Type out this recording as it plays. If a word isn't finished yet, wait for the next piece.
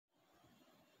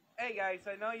Hey guys,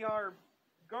 I know y'all are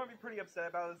going to be pretty upset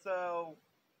about it, so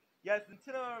yes,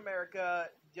 Nintendo America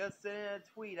just sent a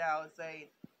tweet out saying,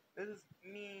 "This is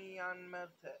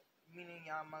Miyamoto,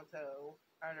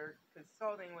 after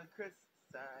consulting with Chris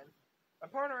Sun, a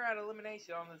partner at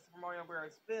Illumination on the Super Mario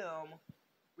Bros. Film,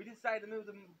 we decided to move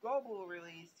the global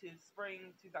release to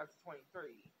spring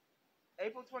 2023,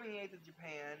 April 28th in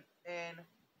Japan, and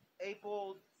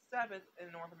April 7th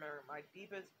in North America. My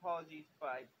deepest apologies, but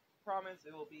I promise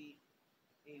it will be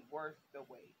worth the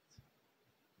wait."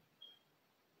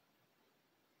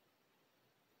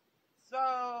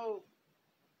 So,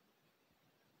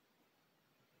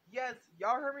 yes,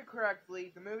 y'all heard me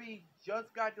correctly. The movie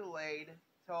just got delayed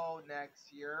till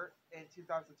next year in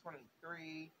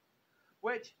 2023,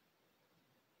 which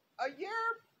a year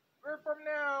from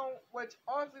now, which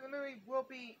honestly the movie will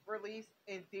be released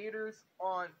in theaters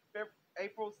on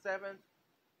April 7th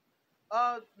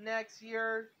of next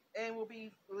year and will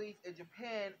be released in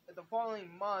Japan the following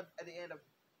month at the end of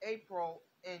April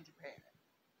in Japan.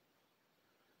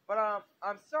 But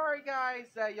I'm sorry guys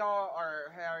that y'all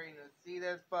are having to see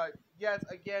this, but yes,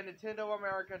 again, Nintendo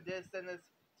America did send this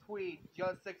tweet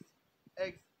just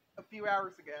a few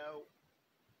hours ago,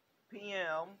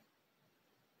 PM.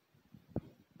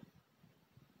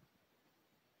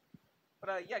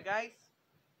 But yeah, guys,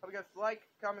 hope you guys like,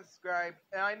 comment, subscribe.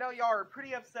 And I know y'all are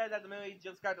pretty upset that the movie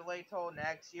just got delayed till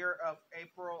next year of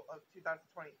April of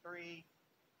 2023.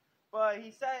 But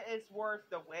he said it's worth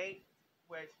the wait,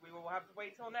 which we will have to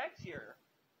wait till next year.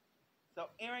 So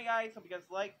anyway, guys, hope you guys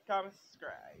like, comment,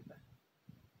 subscribe.